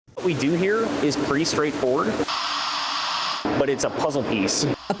What we do here is pretty straightforward, but it's a puzzle piece.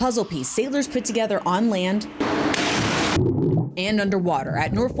 A puzzle piece sailors put together on land and underwater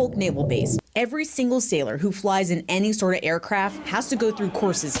at Norfolk Naval Base. Every single sailor who flies in any sort of aircraft has to go through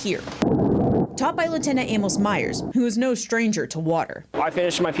courses here. Taught by Lieutenant Amos Myers, who is no stranger to water. I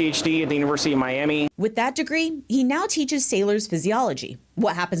finished my PhD at the University of Miami. With that degree, he now teaches sailors physiology,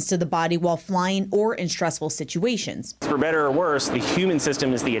 what happens to the body while flying or in stressful situations. For better or worse, the human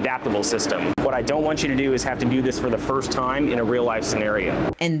system is the adaptable system. What I don't want you to do is have to do this for the first time in a real life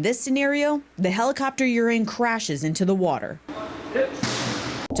scenario. In this scenario, the helicopter you're in crashes into the water.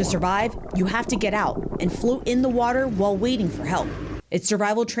 To survive, you have to get out and float in the water while waiting for help. It's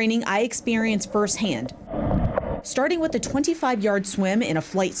survival training I experienced firsthand, starting with a 25-yard swim in a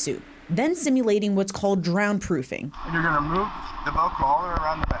flight suit, then simulating what's called drown proofing. And you're going to move the Velcro all the way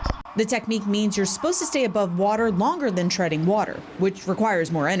around the vest. The technique means you're supposed to stay above water longer than treading water, which requires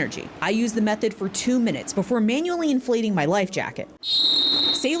more energy. I used the method for 2 minutes before manually inflating my life jacket.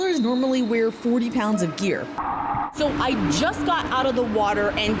 Sailors normally wear 40 pounds of gear. So I just got out of the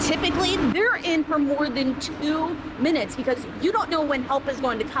water, and typically they're in for more than 2 minutes because you don't know when help is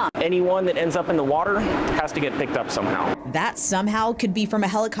going to come. Anyone that ends up in the water has to get picked up somehow. That somehow could be from a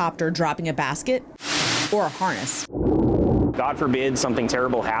helicopter dropping a basket or a harness. God forbid something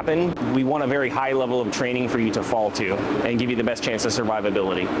terrible happen, we want a very high level of training for you to fall to and give you the best chance of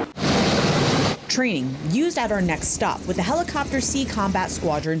survivability. Training used at our next stop with the Helicopter Sea Combat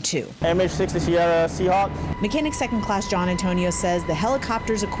Squadron 2. MH-60 Sierra Seahawk. Mechanic Second Class John Antonio says the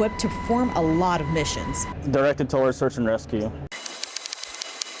helicopter's equipped to perform a lot of missions. Directed towards search and rescue.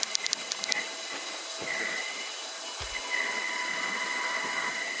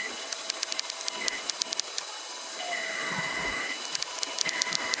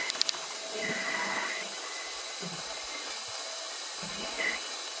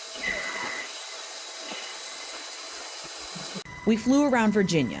 We flew around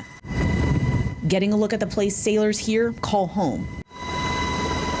Virginia, getting a look at the place sailors here call home.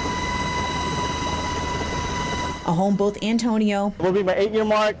 A home both Antonio Will be my 8-year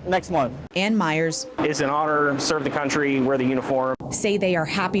mark next month. and Myers It's an honor to serve the country, wear the uniform. say they are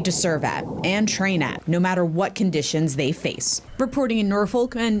happy to serve at and train at, no matter what conditions they face. Reporting in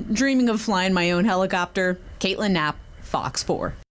Norfolk and dreaming of flying my own helicopter, Kaitlin Knapp, Fox 4.